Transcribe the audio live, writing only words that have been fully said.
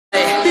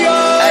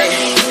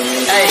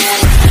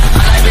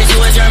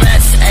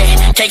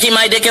Can't keep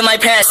my dick in my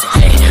pants.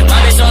 Hey, my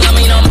bitch don't love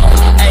me no more.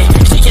 Hey,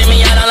 she kick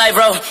me out, I'm like,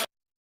 bro.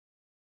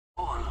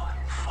 All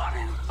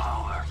foreign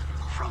power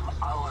from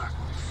our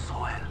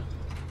soil.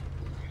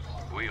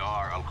 We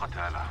are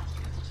Al-Qatala.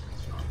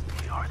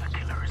 We are the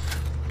killers.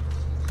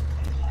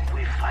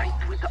 We fight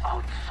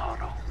without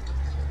sorrow.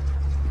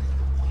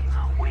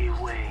 We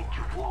wage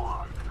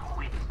war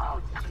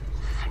without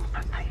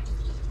sympathy.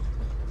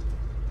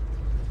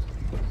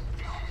 This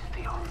is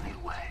the only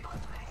way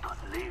to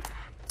live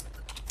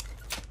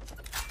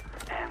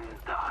and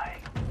die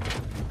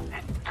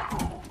a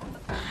true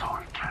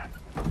soldier.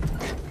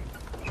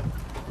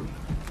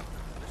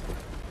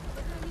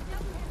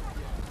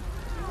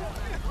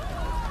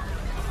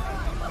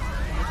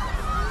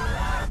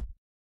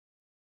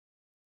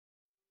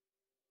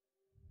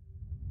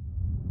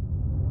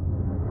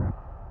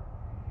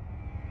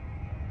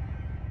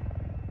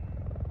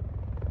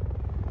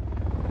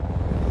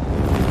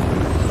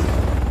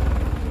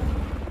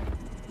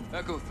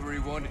 Echo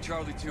 3-1 to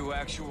Charlie 2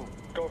 actual.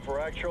 Go for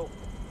actual.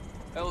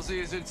 LZ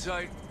is in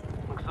sight.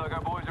 Looks like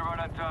our boys are right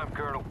on time,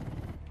 Colonel.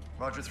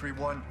 Roger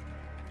 3-1.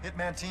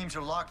 Hitman teams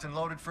are locked and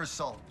loaded for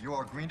assault. You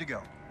are green to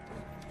go.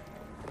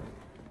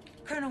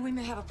 Colonel, we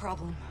may have a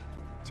problem.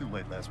 Too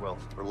late, Laswell.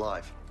 We're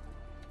live.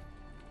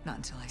 Not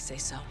until I say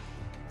so.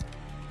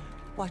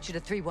 Watch it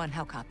at 3-1,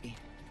 how copy?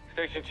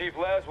 Station Chief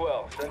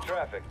Laswell, send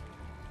traffic.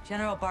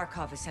 General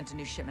Barkov has sent a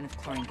new shipment of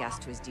chlorine gas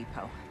to his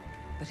depot.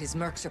 But his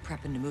mercs are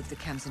prepping to move the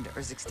chems into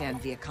Urzikstan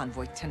via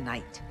convoy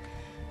tonight.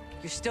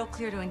 You're still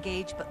clear to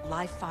engage, but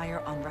live fire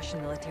on Russian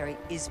military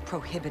is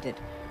prohibited.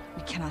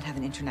 We cannot have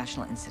an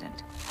international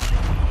incident.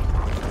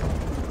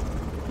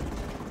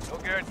 No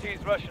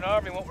guarantees Russian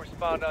army won't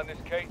respond on this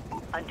case.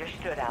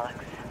 Understood, Alex.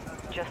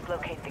 Just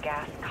locate the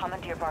gas,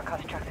 commandeer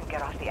Barkov's trucks, and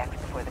get off the X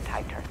before the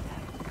tide turns.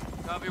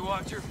 Copy,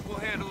 Watcher. We'll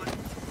handle it.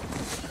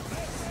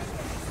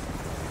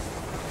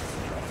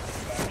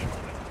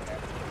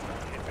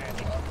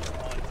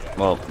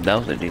 Well, that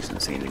was a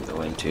decent scene to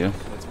go into.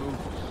 Let's move.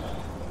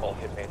 All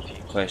hitman teams.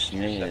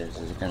 Question is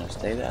it gonna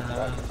stay that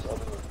high?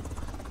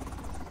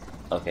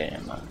 Okay,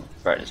 never mind.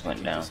 Brightness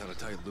went down. On a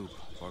tight loop.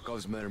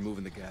 Barkov's men are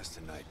moving the gas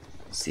tonight.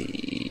 Let's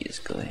see, let's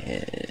go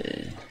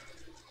ahead.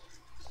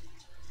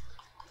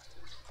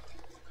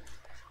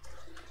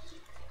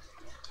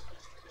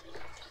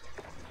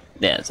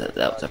 Yeah, that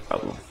was a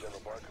problem.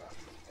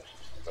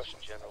 Russian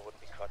general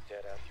wouldn't be caught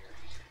dead out here.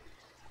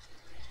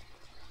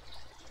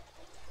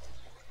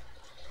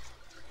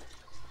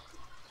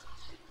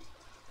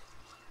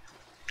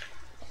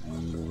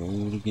 On the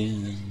road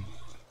again.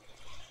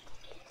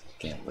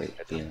 Can't wait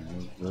to be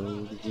on the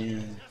road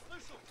again.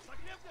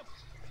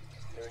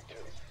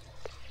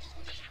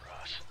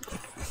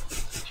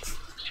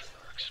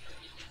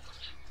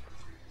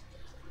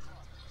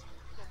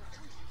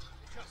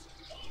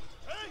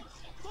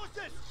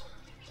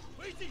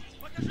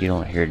 You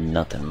don't hear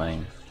nothing,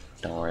 man.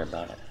 Don't worry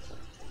about it.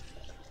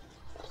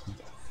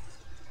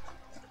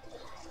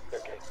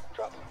 Okay,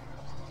 drop.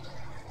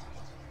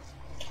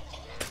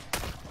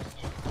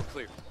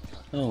 Clear.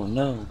 Oh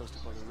no. Post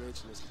up on the ridge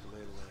and let's get the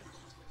lay of the land.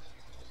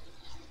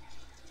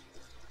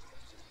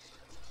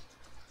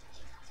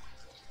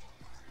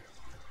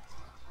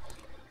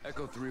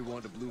 Echo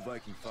 3-1 to Blue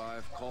Viking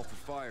 5. Call for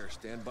fire.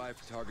 Stand by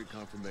for target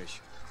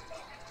confirmation.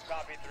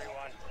 Copy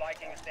 3-1.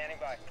 Viking is standing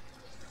by.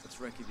 Let's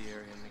recce the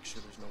area and make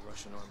sure there's no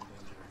Russian army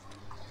danger.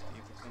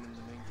 People coming in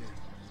the main gate.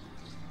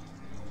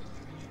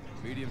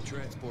 Medium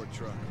transport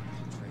truck.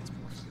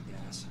 Transport for the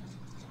gas.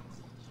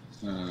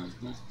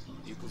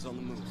 Vehicles on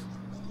the move.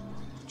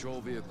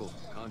 Patrol vehicle.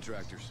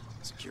 Contractors.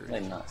 Security. I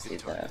did not see Hit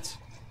targets.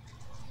 that.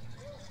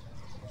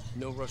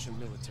 No Russian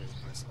military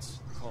presence.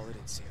 Call it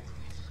insanity.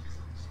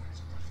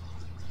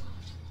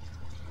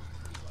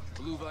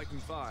 Blue Viking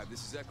 5,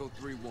 this is Echo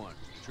 3-1.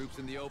 Troops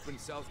in the open,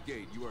 south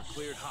gate. You are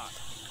cleared hot.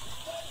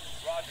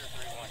 Roger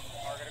 3-1.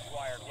 Target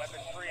acquired.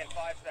 Weapons free in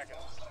 5 seconds.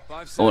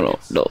 5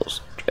 seconds. 1, 2,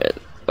 3,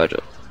 4,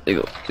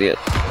 digo, 10.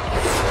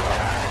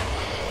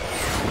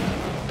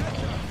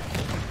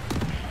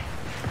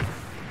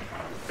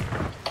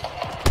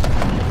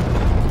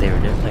 They were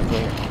definitely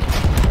clear.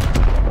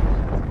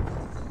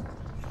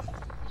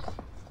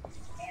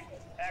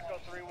 Echo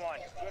 3-1.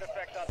 Good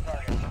effect on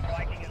target.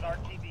 Viking is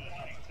RTB.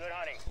 Good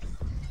hunting.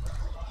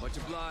 Much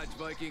obliged,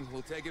 Viking.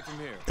 We'll take it from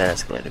here. That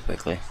escalated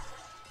quickly.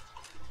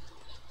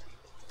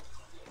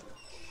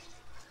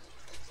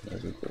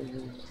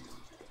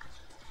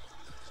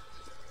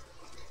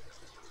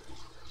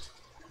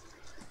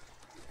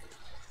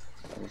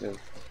 Good. Good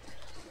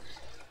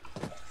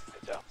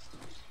job.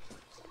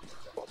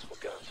 Multiple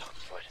guns on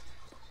foot.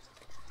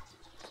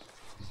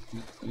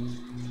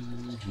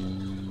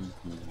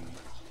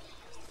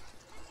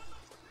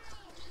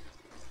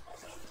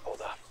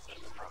 Hold up.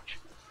 Approach.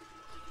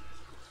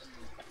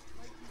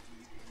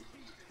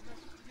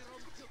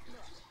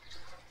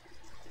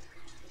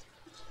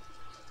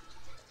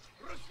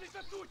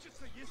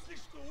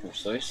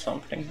 So is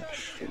something.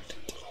 Shoot.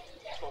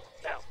 Smoke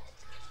now.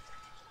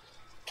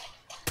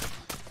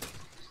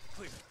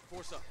 Clear.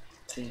 Force up.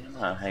 See,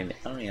 I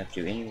don't even have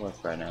to do any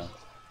work right now.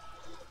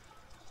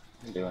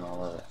 I'm doing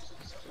all of it.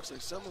 Looks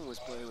like someone was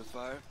playing with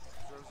fire.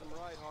 Serves them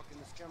right, hawking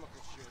this chemical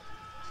shit.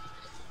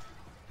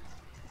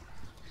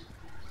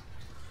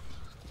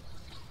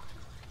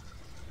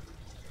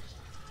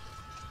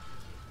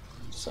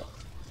 So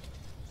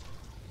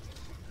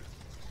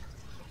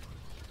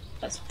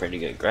that's pretty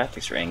good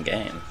graphics for in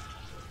game.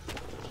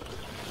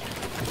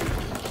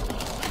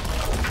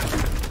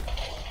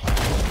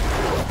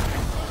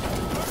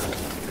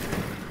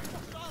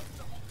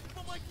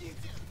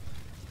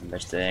 I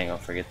bet they ain't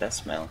gonna forget that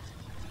smell.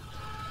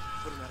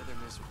 Put them out of their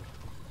misery.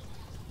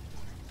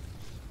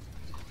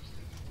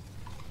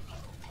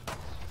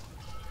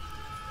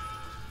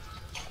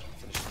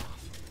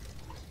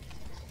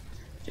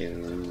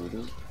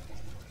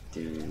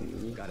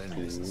 Got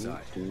enemies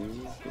inside.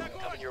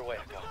 Coming your way,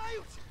 go.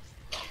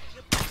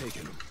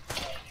 Taking them.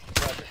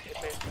 Roger,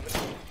 hitman's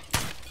coming.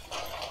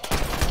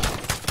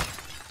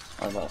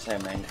 I was about to say,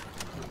 man.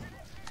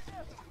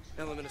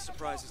 Element of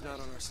surprise is not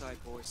on our side,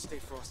 boys. Stay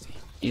frosty.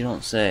 You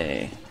don't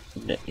say.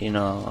 You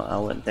know, I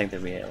wouldn't think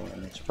there'd be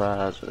any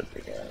surprise with a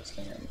big ass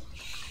damn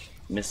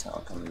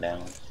missile coming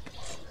down. Stay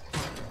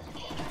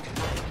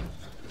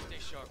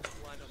sharp.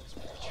 Blind on this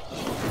bridge.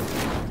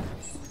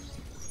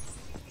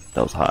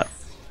 That was hot.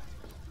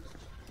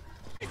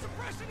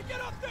 Suppression to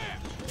get up there!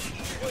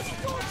 Use the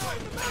door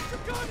frame to mount your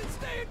gun and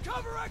stay in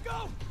cover,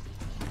 Echo!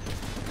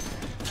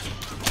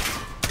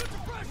 Get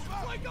suppression,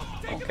 flank up,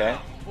 take Okay. him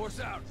out! Force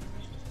out.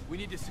 We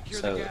need to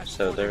secure the gas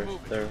So before they're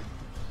moving.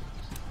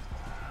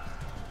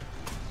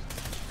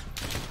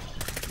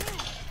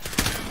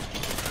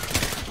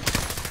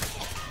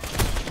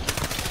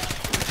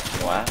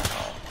 wow.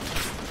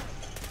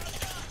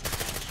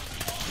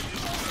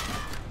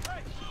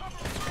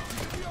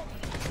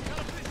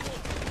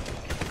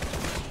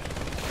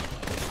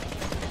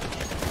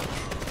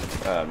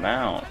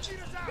 Mount.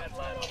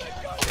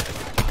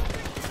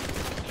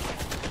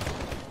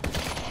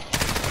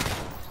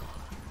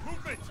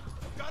 Movement!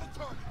 Got a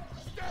target!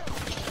 Down!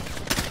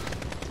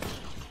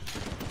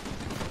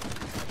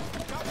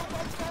 Got one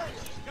on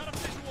target! Got a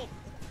visual!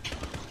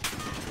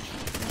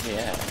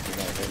 Yeah, you're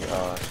gonna figure.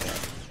 Oh, okay.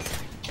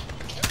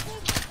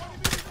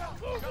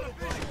 Got a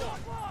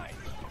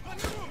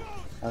visual!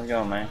 How's it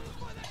going, man?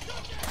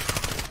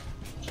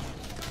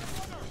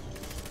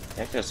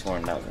 I could have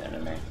sworn that was an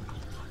enemy.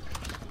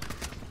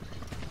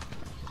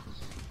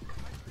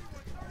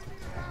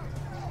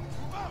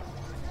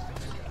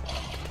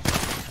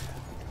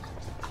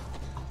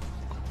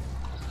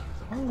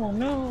 Oh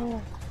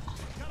no!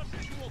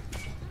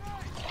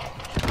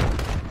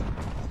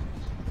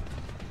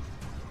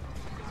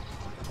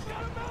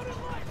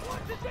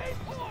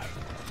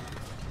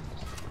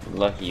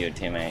 Lucky you,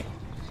 teammate.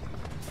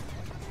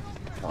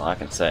 All I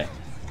can say.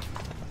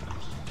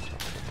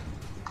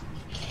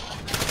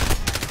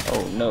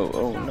 Oh no!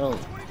 Oh no!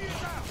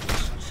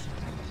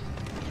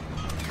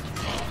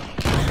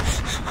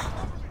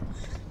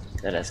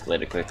 That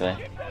escalated quickly.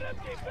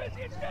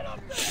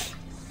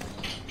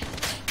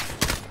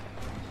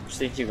 What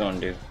do you think you're gonna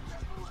do?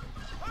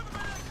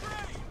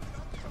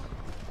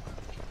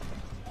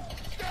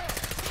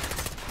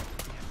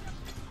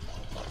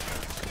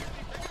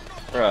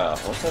 Bruh,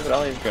 what's up with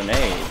all these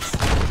grenades?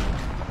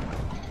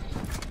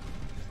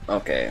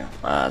 Okay,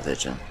 my eyes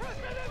itching.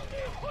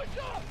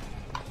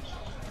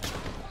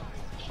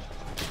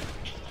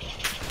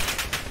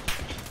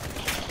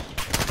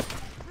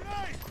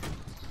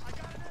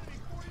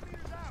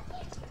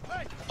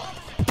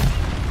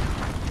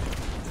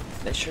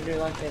 They sure do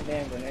like that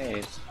damn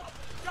grenades.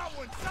 Got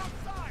one south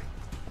side!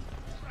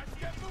 Let's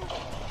get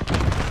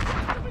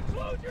moving!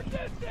 Close your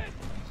distance!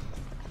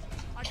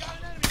 I got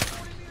an enemy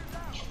 40 meters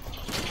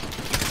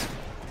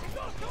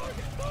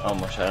out!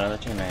 Almost shot another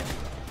teammate.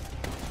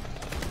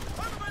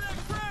 Cover by that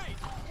crane!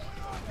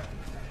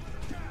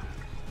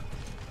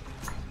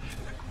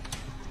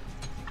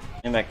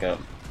 Get back up.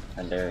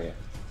 I dare you.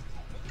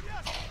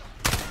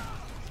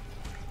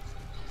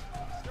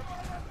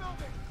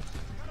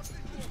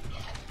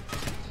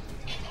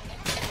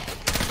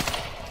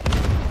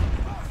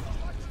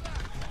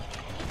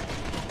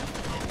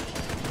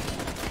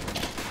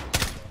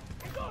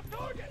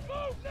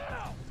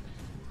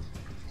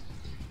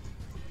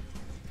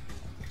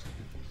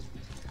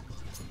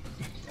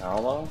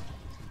 Hello?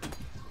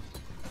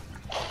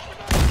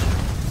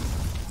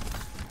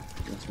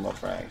 Get some more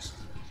frags.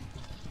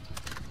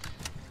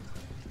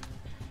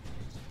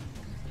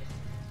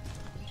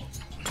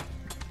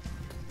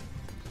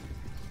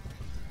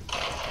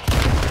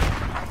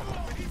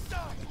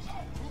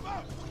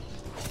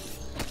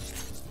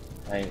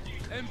 Hey.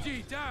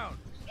 MG down.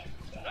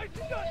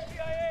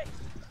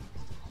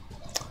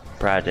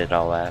 Brad did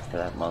all that for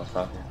that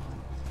motherfucker.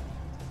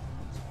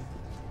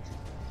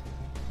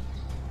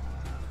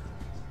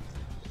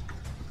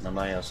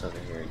 Nobody else over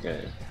here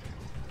good.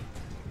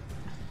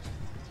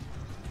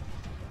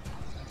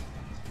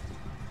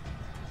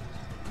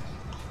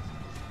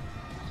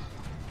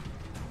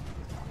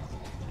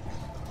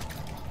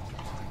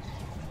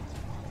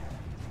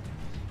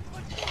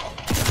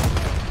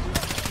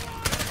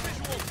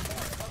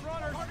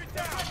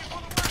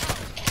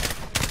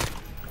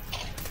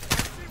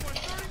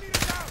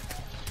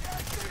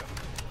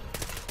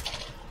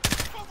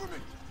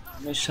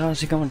 many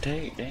shots he gonna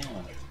take? Damn.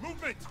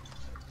 Movement!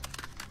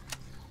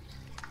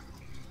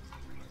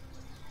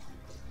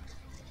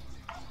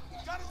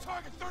 Got a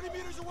target 30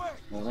 meters away!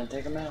 We're gonna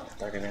take him out.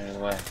 30 minutes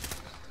away.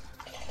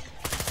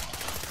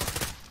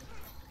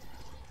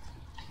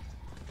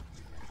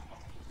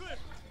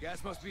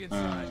 Gas must be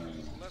inside.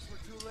 Unless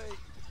we're too late.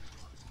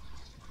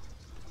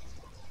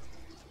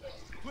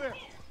 Clear!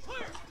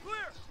 Clear!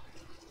 Clear!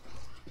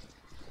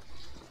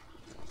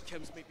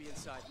 Chems may be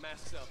inside.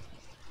 Masks up.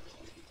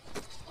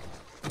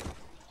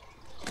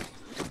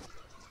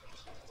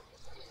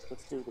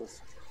 Let's do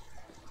this.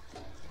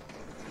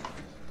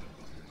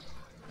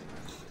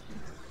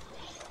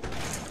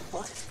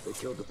 What? They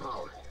killed the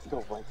power.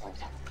 Go right.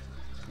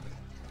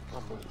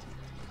 I'll move.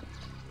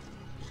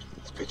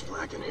 It's pitch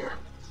black in here.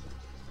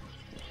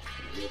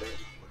 You hear that?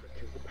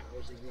 Kill the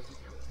powers in here.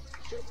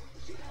 Shit!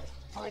 See that?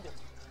 Find him.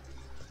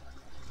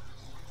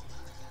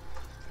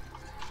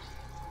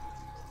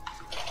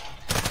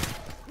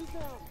 He's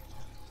down.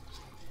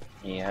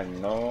 He had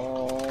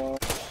no.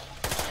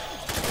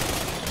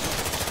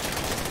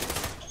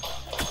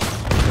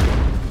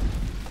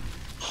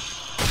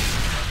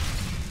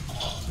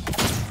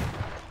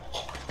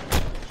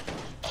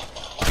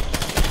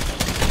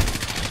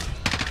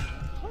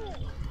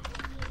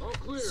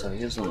 So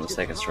he was on the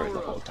second story the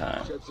whole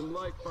time. Shed some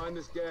light, find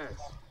this gas.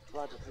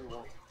 Roger,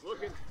 3-1.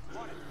 Looking.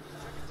 Find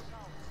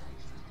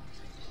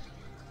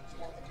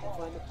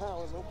the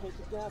power, locate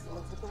the gas, and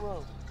let's hit the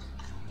road.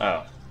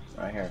 Oh,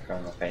 right here in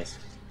front of my face.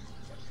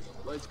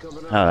 Lights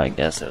coming Oh, up. I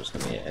guess it was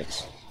gonna be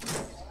X.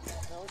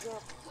 Power's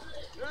up.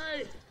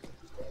 Hey!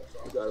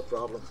 You got a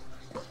problem?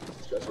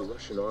 It's got the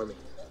Russian army.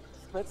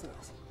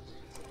 Spetsnaz.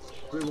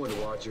 3-1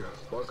 to Watcher.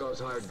 Barkov's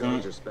hired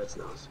guns or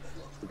Spetsnaz.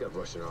 We got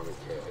Russian army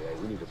KIA.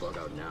 We need to bug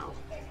out now.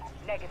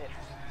 Negative.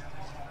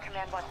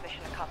 Command wants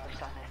mission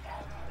accomplished on this.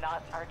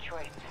 Not our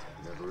choice.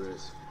 Never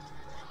is.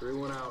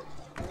 3-1 out.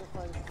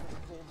 Verify this is what we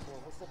came for.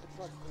 We'll set the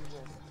truck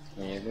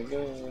 3-1. Here we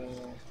go.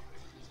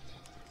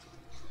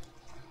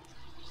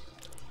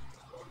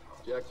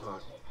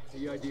 Jackpot.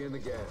 EID in the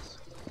gas.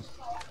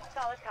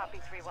 Solid copy,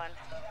 3-1.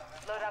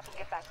 Load up and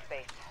get back to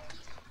base.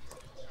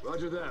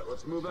 Roger that.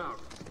 Let's move out.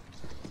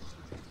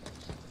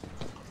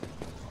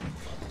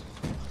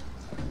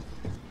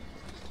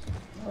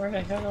 Where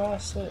the hell do I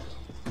sit?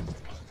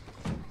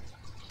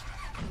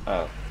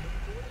 Oh.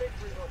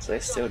 So they're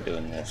still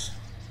doing this.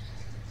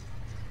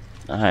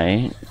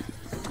 Alright.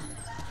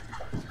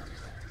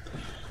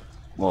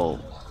 Well.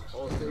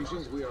 All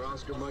stations, we are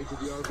Oscar Mike to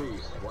the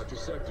RVs. Watch your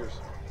sectors.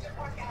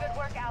 Good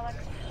work, Alex.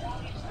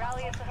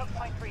 Rally at the hook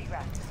point for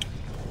egress.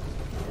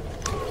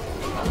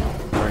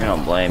 We're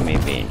gonna blame me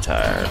being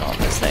tired on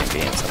this thing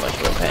being so much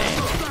of a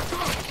pain.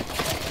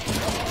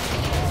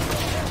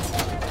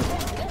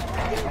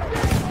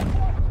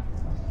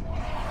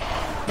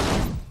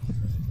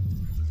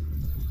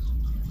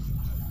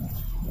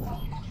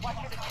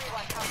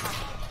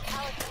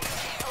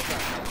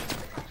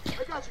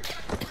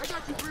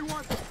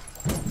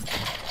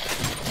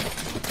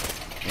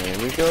 Here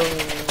we go.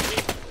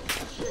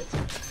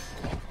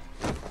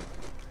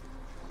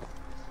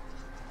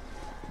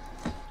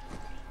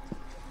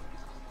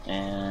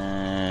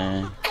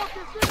 And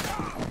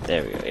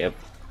there we go, yep.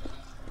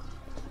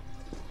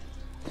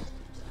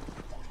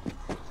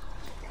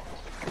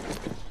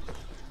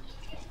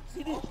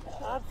 CD,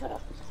 answer.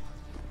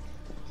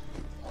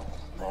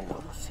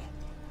 Mando Rusi.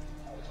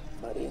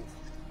 Marines.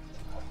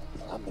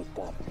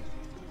 Amitab.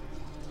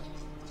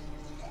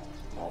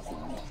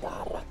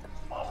 Nazimitarak.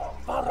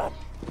 Barat.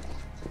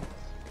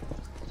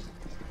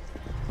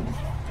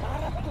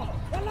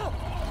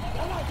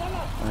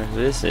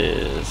 This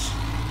is.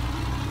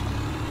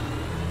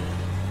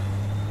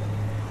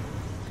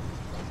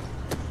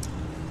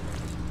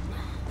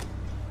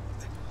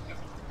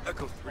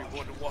 Echo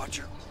 3-1 to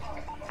Watcher.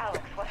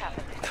 Alex, what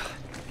happened?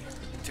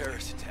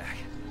 Terrorist attack.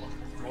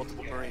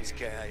 Multiple Marines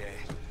KIA.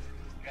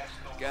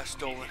 Gas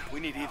stolen. We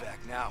need evac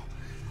now.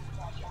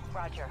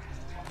 Roger.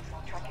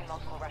 Tracking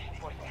multiple Russian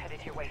forces headed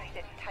your way.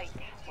 Sit tight.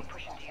 We're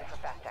pushing to you for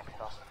fast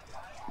exfil.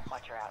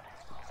 Watcher out.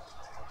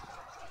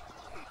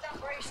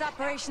 This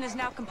operation is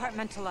now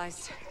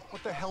compartmentalized.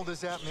 What the hell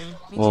does that mean?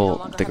 Well,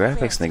 the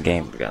graphics in the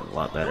game have gotten a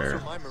lot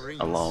better,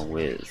 along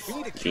with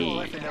the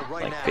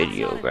like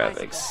video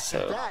graphics.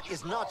 So That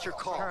is not your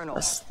call.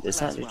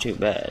 it's not too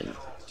bad.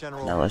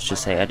 Now let's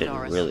just say I did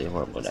really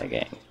horrible in that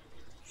game.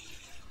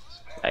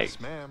 Like Yes,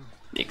 ma'am.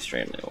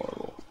 extremely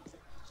horrible.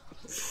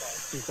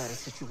 We've got a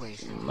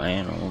situation.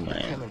 Man, oh The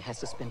man. Kremlin has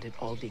suspended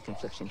all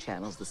deconfliction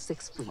channels. The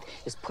Sixth Fleet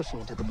is pushing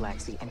into the Black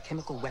Sea, and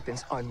chemical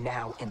weapons are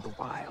now in the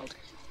wild.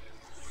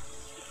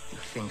 Your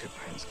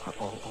fingerprints are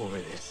all over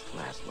this,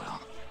 Laswell.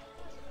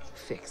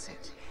 Fix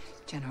it.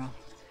 General,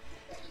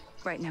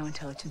 right now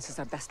intelligence is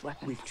our best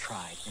weapon. We've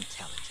tried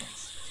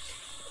intelligence.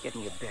 Get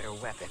me a better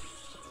weapon.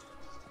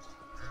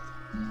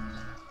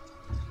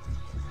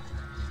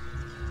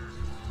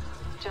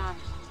 John,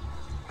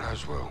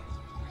 Laswell.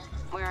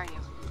 where are you?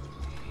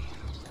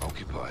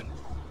 Occupied.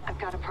 I've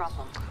got a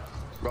problem.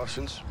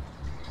 Russians?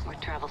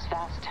 Word travels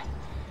fast.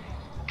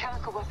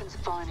 Chemical weapons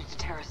have fallen into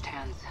terrorist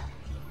hands.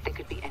 They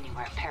could be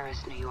anywhere.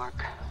 Paris, New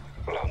York.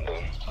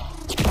 London.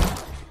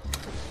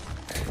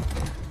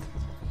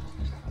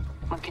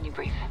 When can you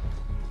breathe?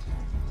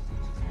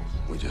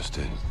 We just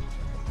did.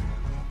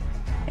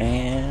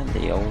 And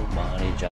the old body